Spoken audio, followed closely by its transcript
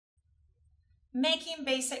Making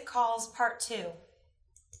basic calls, part 2.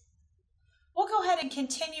 We'll go ahead and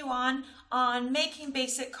continue on making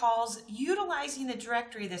basic calls utilizing the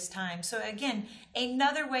directory this time. So again,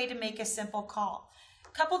 another way to make a simple call.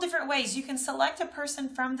 A couple different ways. You can select a person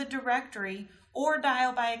from the directory or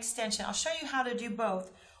dial by extension. I'll show you how to do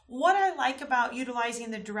both. What I like about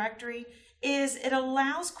utilizing the directory is it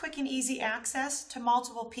allows quick and easy access to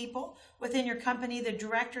multiple people within your company. The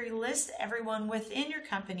directory lists everyone within your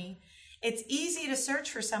company. It's easy to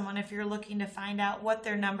search for someone if you're looking to find out what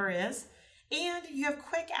their number is. And you have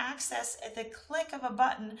quick access at the click of a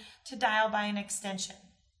button to dial by an extension.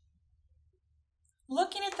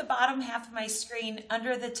 Looking at the bottom half of my screen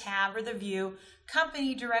under the tab or the view,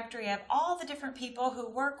 company directory, I have all the different people who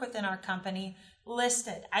work within our company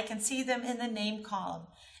listed. I can see them in the name column.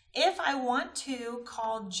 If I want to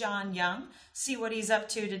call John Young, see what he's up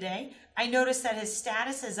to today, I notice that his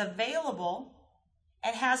status is available.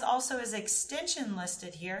 It has also his extension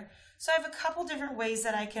listed here. So I have a couple different ways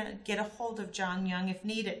that I can get a hold of John Young if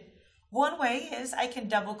needed. One way is I can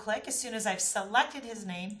double click as soon as I've selected his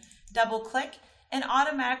name, double click, and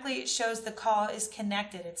automatically it shows the call is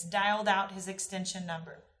connected. It's dialed out his extension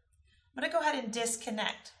number. I'm going to go ahead and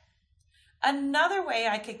disconnect. Another way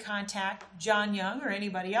I could contact John Young or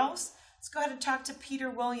anybody else, let's go ahead and talk to Peter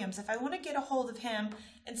Williams. If I want to get a hold of him,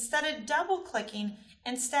 instead of double clicking,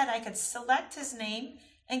 instead I could select his name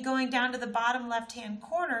and going down to the bottom left-hand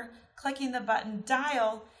corner, clicking the button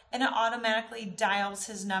dial, and it automatically dials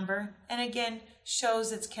his number and again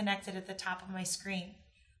shows it's connected at the top of my screen.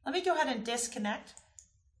 Let me go ahead and disconnect.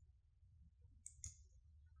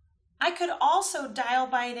 I could also dial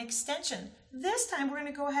by an extension. This time we're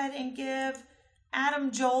going to go ahead and give Adam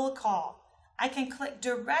Joel a call. I can click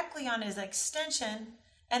directly on his extension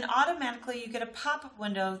and automatically you get a pop-up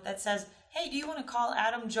window that says, hey, do you want to call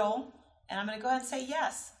Adam Joel? And I'm going to go ahead and say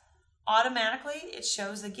yes. Automatically, it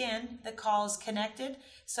shows again the call is connected,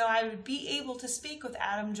 so I would be able to speak with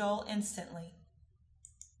Adam Joel instantly.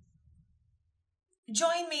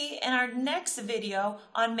 Join me in our next video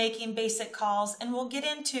on making basic calls, and we'll get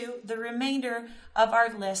into the remainder of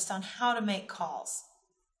our list on how to make calls.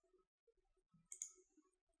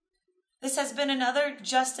 This has been another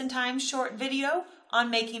just-in-time short video on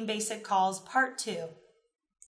making basic calls, part 2.